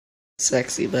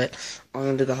sexy, but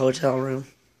on to the hotel room.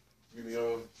 We're gonna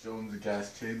go show them the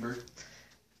gas chamber.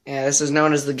 Yeah, this is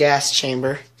known as the gas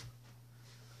chamber.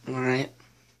 Alright.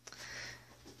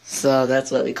 So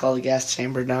that's what we call the gas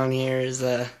chamber down here, is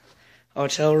a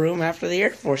hotel room after the Air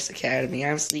Force Academy.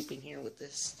 I'm sleeping here with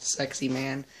this sexy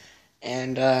man.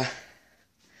 And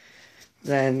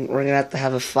then we're gonna have to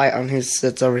have a fight on who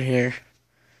sits over here.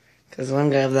 Because one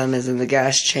guy of them is in the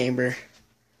gas chamber.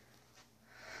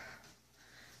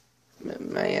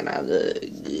 Man, I look good.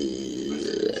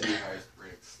 The two highest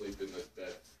ranks sleep in this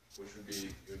bed, which would be you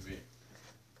and me.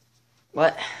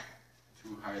 What?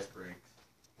 Two highest ranks.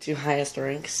 Two highest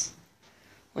ranks?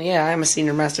 Well, yeah, I'm a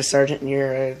senior master sergeant, and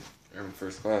you're a... Airman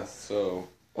first class, so...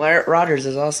 Well, Rogers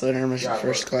is also an airman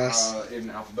first class. In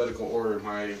alphabetical order,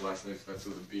 my last name starts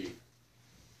with a B.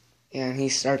 Yeah, and he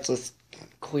starts with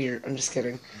queer. I'm just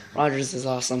kidding. Rogers is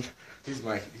awesome. He's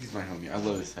my homie. I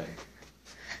love his head.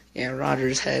 Yeah,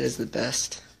 Rogers' head is the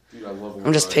best. Dude, I love him.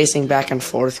 I'm just pacing back and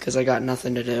forth because I got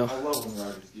nothing to do. I love when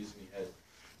Rogers gives me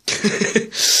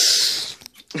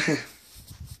head.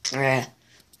 Yeah,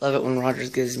 love it when Rogers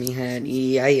gives me head.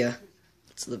 Yeah,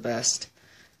 it's the best.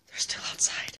 They're still outside.